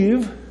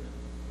believe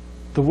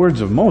the words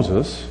of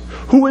Moses,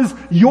 who is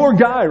your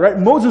guy, right?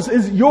 Moses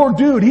is your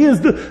dude. He is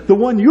the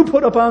one you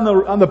put up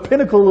on the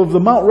pinnacle of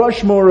the Mount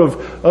Rushmore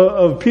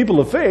of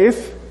people of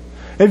faith.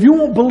 And if you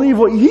won't believe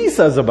what he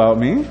says about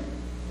me,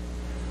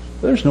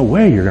 there's no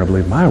way you're going to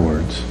believe my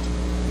words.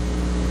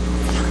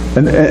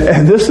 And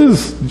this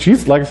is,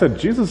 Jesus, like I said,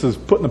 Jesus is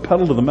putting the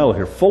pedal to the metal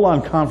here,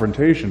 full-on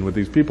confrontation with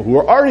these people who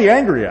are already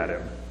angry at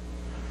him.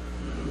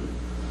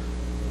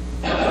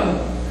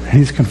 And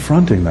he's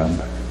confronting them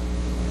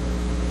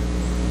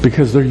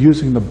because they're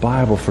using the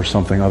Bible for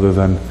something other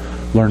than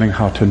learning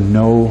how to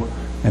know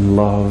and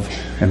love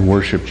and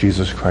worship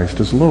Jesus Christ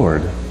as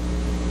Lord.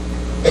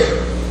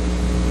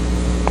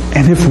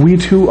 And if we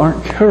too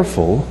aren't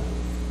careful,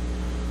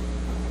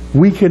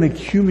 we can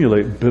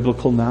accumulate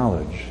biblical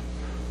knowledge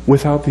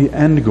without the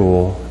end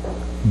goal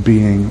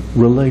being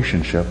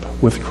relationship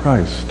with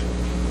Christ.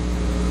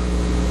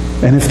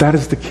 And if that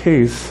is the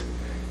case,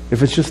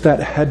 if it's just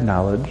that head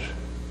knowledge,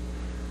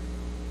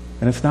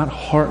 and it's not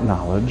heart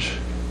knowledge,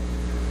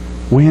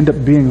 we end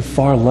up being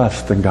far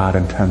less than God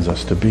intends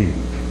us to be.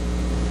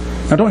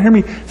 Now don't hear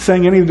me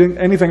saying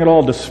anything at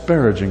all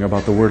disparaging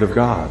about the Word of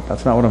God.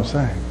 That's not what I'm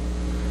saying.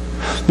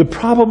 The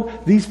problem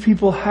these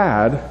people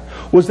had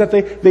was that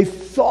they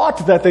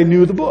thought that they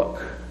knew the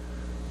book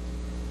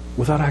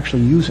without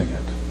actually using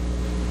it.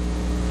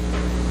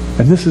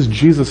 And this is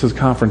Jesus'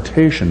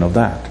 confrontation of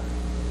that.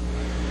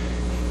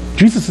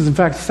 Jesus is in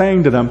fact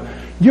saying to them,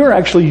 you're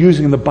actually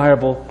using the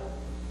Bible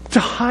to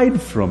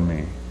hide from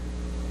me.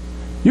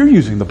 You're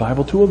using the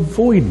Bible to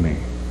avoid me.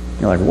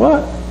 You're like,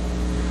 what?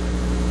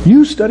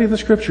 You study the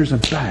Scriptures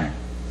and bang.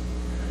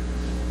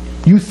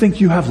 You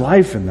think you have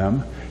life in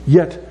them,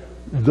 yet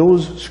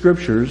those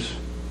Scriptures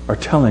are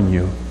telling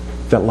you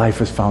that life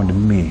is found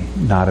in me,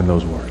 not in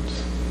those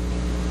words.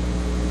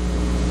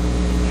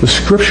 The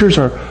Scriptures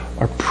are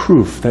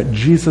proof that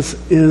Jesus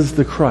is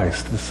the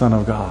Christ, the Son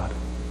of God,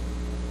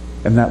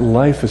 and that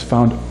life is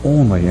found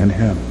only in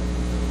Him.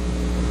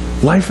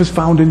 Life is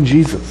found in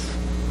Jesus.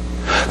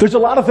 There's a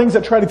lot of things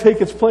that try to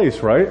take its place,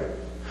 right?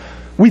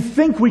 We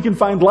think we can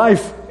find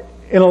life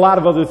in a lot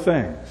of other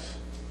things.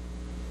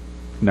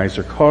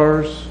 Nicer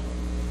cars,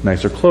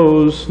 nicer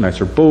clothes,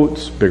 nicer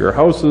boats, bigger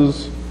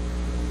houses.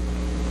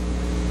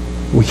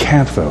 We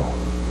can't, though.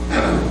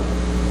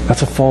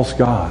 That's a false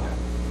god.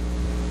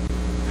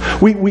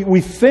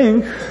 We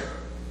think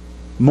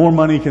more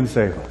money can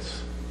save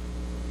us.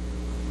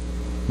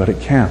 But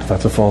it can't.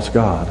 That's a false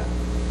god.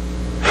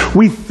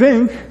 We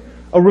think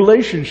a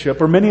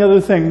relationship or many other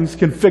things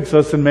can fix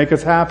us and make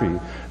us happy.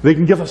 They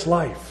can give us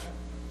life.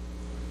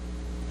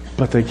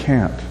 But they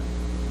can't.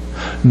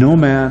 No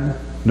man,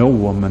 no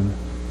woman,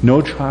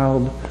 no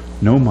child,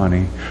 no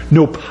money,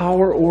 no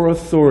power or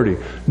authority,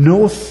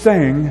 no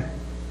thing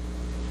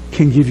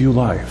can give you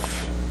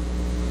life.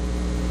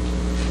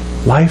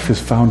 Life is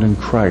found in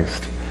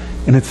Christ,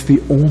 and it's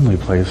the only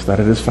place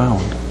that it is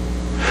found.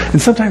 And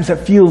sometimes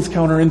that feels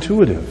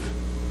counterintuitive.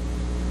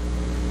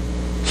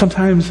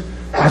 Sometimes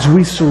as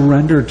we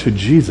surrender to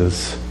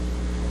Jesus,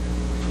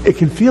 it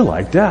can feel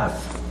like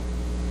death.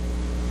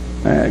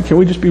 Can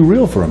we just be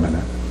real for a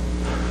minute?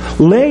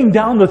 Laying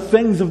down the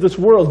things of this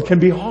world can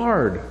be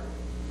hard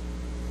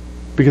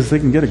because they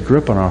can get a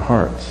grip on our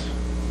hearts.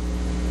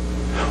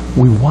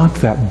 We want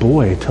that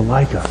boy to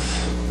like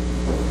us.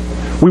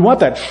 We want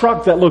that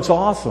truck that looks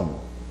awesome.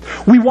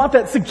 We want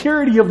that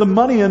security of the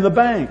money in the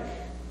bank.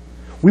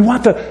 We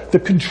want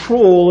the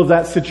control of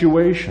that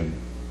situation.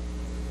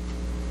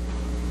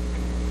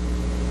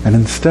 And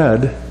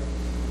instead,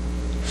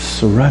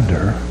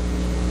 surrendering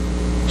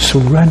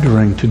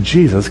to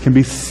Jesus can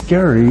be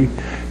scary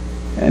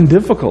and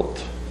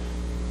difficult.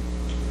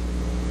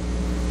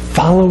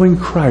 Following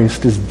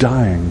Christ is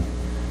dying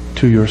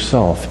to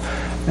yourself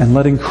and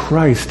letting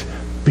Christ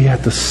be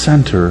at the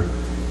center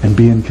and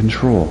be in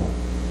control.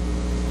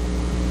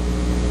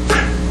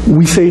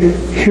 We say,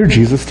 "Here,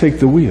 Jesus, take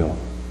the wheel."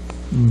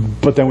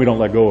 But then we don't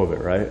let go of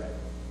it, right?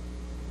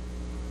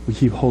 We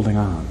keep holding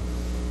on.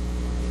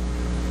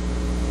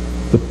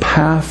 The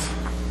path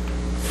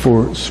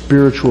for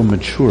spiritual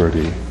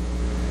maturity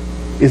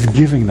is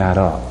giving that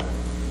up.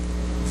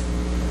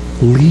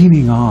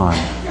 Leaning on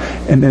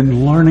and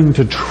then learning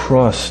to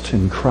trust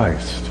in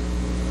Christ.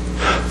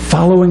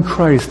 Following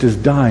Christ is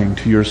dying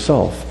to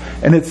yourself,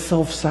 and it's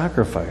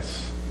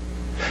self-sacrifice.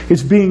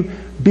 It's being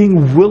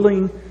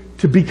willing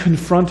to be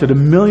confronted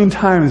 1,000,000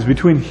 times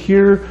between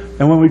here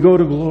and when we go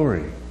to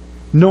glory.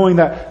 Knowing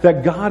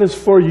that God is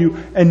for you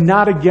and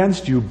not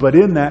against you, but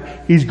in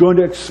that He's going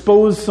to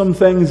expose some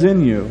things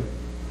in you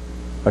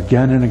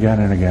again and again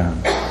and again.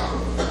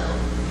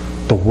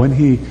 But when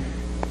He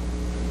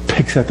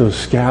picks at those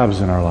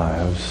scabs in our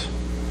lives,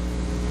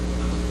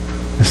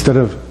 instead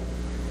of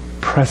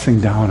pressing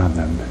down on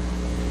them,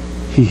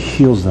 He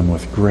heals them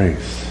with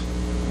grace.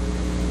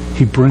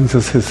 He brings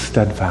us His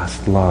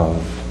steadfast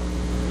love.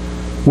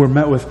 We're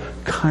met with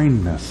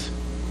kindness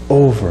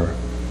over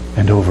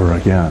and over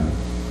again.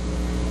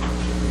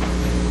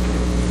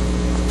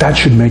 That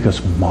should make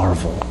us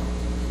marvel.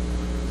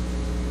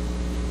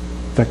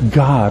 That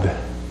God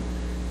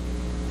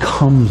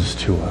comes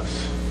to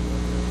us,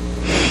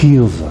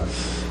 heals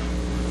us,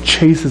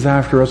 chases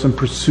after us and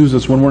pursues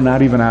us when we're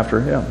not even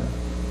after Him.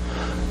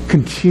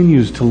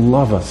 Continues to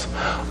love us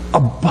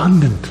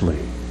abundantly,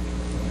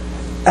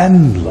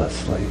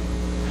 endlessly,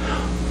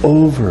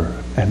 over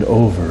and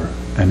over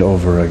and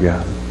over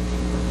again.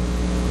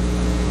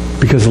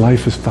 Because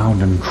life is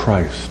found in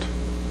Christ.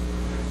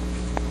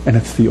 And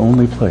it's the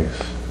only place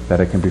that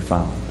it can be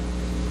found.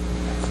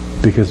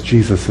 Because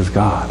Jesus is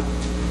God.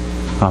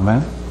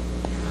 Amen?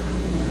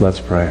 Let's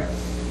pray.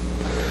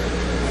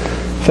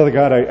 Father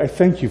God, I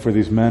thank You for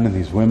these men and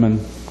these women.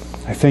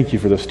 I thank You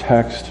for this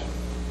text.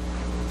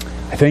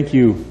 I thank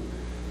You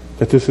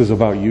that this is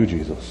about You,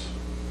 Jesus.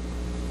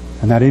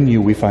 And that in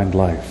You we find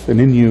life.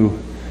 And in You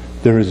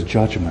there is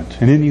judgment.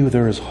 And in You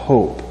there is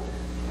hope.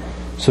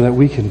 So that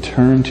we can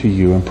turn to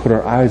You and put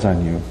our eyes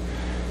on You.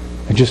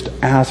 And just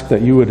ask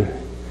that You would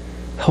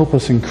help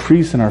us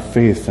increase in our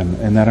faith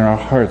and that in our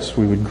hearts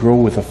we would grow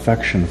with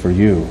affection for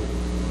You.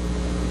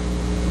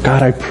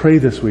 God, I pray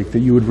this week that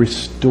You would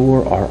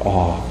restore our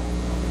awe.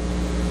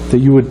 That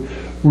You would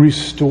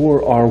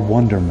restore our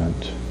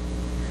wonderment.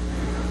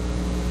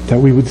 That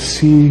we would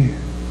see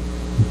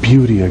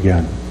beauty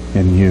again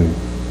in You.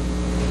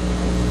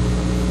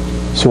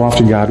 So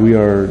often, God, we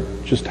are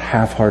just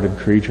half-hearted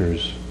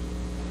creatures.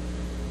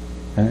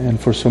 And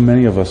for so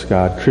many of us,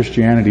 God,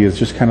 Christianity is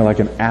just kind of like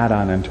an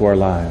add-on into our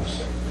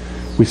lives.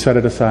 We set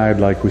it aside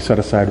like we set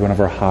aside one of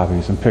our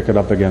hobbies and pick it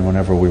up again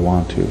whenever we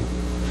want to.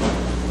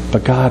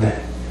 But God,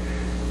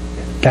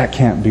 that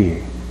can't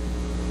be.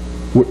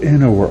 We're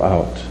in or we're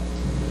out.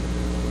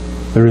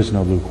 There is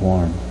no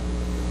lukewarm.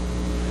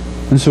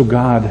 And so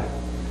God,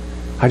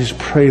 I just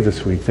pray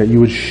this week that You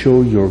would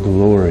show Your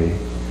glory,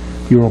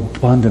 Your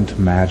abundant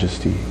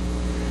majesty,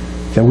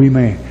 that we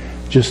may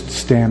just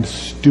stand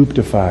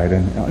stupefied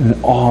in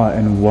awe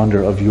and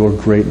wonder of Your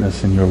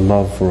greatness and Your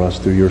love for us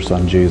through Your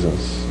Son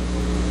Jesus.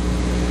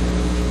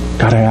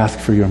 God, I ask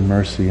for Your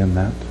mercy in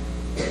that.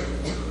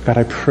 God,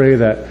 I pray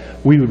that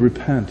we would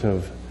repent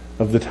of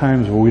the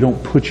times where we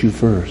don't put You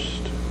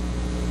first,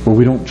 where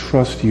we don't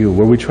trust You,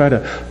 where we try to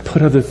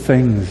put other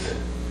things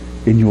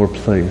in Your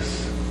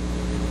place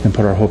and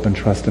put our hope and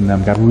trust in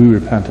them. God, we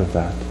repent of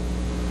that.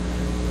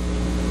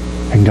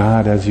 And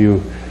God, as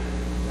you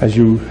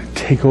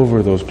take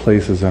over those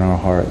places in our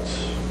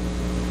hearts,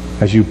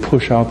 as You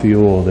push out the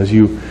old, as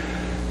you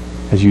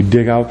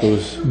dig out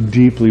those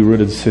deeply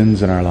rooted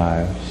sins in our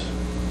lives,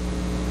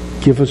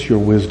 give us Your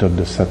wisdom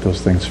to set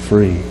those things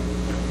free.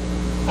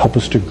 Help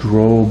us to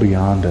grow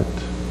beyond it.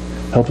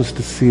 Help us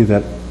to see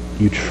that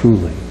You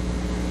truly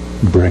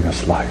bring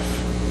us life.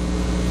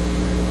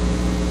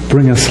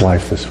 Bring us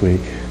life this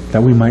week,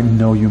 that we might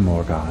know You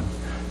more, God.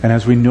 And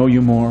as we know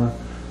You more,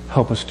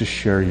 help us to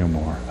share You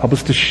more. Help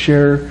us to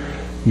share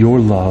Your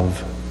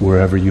love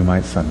wherever You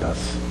might send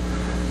us.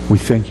 We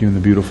thank You in the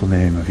beautiful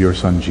name of Your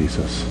Son,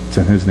 Jesus. It's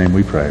in His name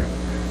we pray.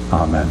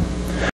 Amen.